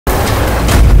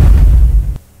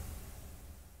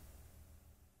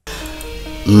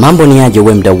Mambo ni aje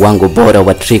wewe mdau wangu bora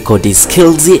wa TRICOD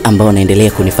SKILLS ambao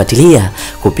unaendelea kunifuatilia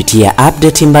kupitia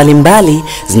update mbalimbali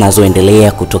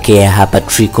zinazoendelea kutokea hapa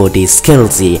TRICOD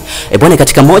SKILLS. Bwana,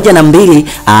 katika moja na mbili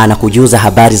na kujuza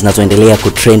habari zinazoendelea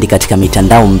kutrend katika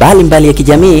mitandao mbalimbali ya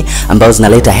kijamii ambazo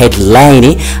zinaleta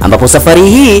headline, ambapo safari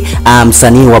hii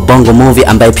msanii wa Bongo Movie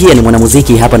ambaye pia ni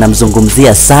mwanamuziki, hapa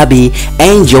namzungumzia SABBY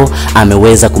Angel,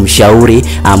 ameweza kumshauri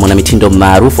mwanamitindo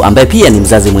maarufu ambaye pia ni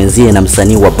mzazi mwenzie na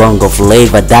msanii wa Bongo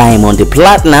Flava Diamond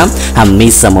Platinum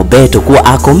Hamisa Mobeto kuwa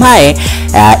akomae,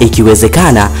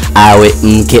 ikiwezekana awe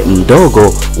mke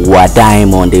mdogo wa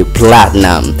Diamond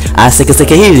Platinum.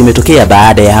 Sekeseke hili limetokea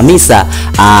baada ya Hamisa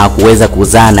kuweza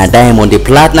kuzaa na Diamond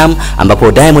Platinum,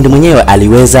 ambapo Diamond mwenyewe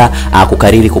aliweza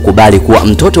kukubali kuwa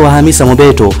mtoto wa Hamisa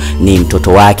Mobeto ni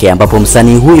mtoto wake, ambapo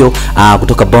msanii huyo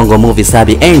kutoka Bongo Movie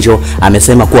SABBY Angel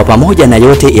amesema kuwa pamoja na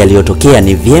yote yaliyotokea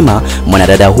ni vyema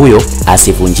mwanadada huyo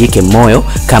asivunjike moyo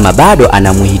kama bado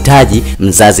anamhitaji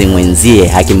mzazi mwenzie,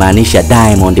 hakimaanisha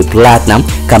Diamond Platinum.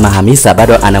 Kama Hamisa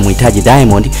bado anamhitaji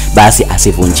Diamond, basi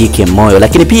asivunjike moyo.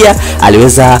 Lakini pia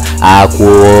aliweza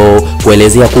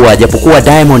kuelezea kuwa japokuwa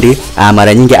Diamond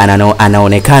mara nyingi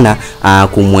anaonekana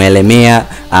kumwelemea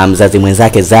mzazi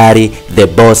mwenzake Zari the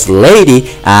boss lady,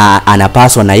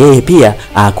 anapaswa na yeye pia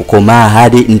kukomaa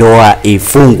hadi ndoa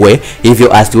ifungwe,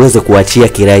 hivyo asiweze kuachia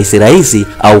kirahisi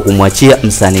au kumwachia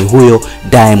msanii huyo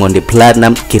Diamond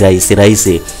Platinum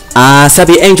kirahisi.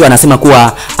 SABBY Angel anasema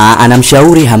kuwa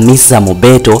anamshauri Hamisa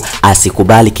Mobeto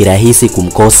asikubali kirahisi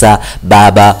kumkosa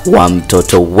baba wa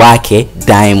mtoto wake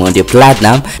Diamond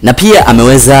Platinum, na pia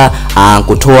ameweza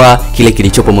kutoa kile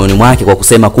kilichopo moyoni mwake kwa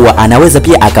kusema kuwa anaweza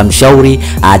pia akamshauri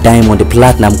Diamond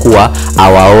Platinum kuwa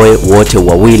awaoe wote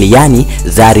wawili, yani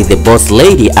Zari the boss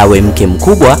lady awe mke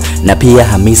mkubwa na pia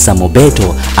Hamisa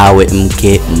Mobeto awe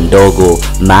mke mdogo,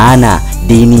 maana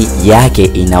dini yake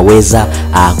inaweza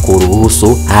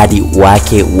kuruhusu hadi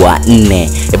wake wa 4.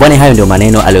 Bwana, hayo ndio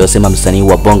maneno aliyosema msanii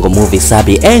wa Bongo Movie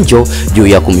SABBY Angel juu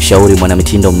ya kumshauri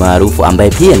mwanamitindo maarufu ambaye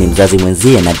pia ni mzazi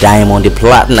mwenzie na Diamond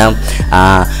Platinum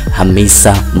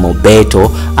Hamisa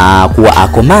Mobeto kuwa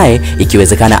akomae,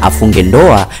 ikiwezekana afunge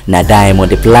ndoa na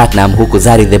Diamond Platinum, huku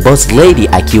Zari the boss lady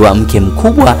akiwa mke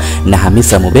mkubwa na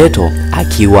Hamisa Mobeto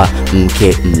akiwa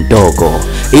mke mdogo.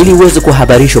 Ili uweze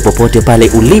kuhabarishwa popote pale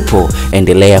ulipo,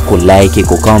 endelea kulike,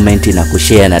 kucomment na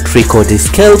kushare na TRICOD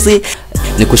SKILLS.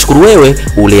 Nikushukuru wewe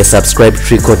uliye subscribe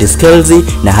TRICOD SKILLS,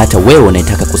 na hata wewe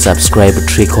unataka kusubscribe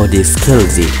TRICOD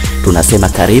SKILLS. Tunasema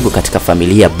karibu katika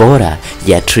familia bora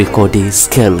ya TRICOD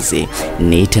SKILLS.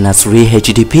 Ni tena 3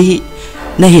 HDP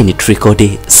na hii ni TRICOD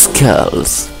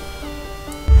SKILLS.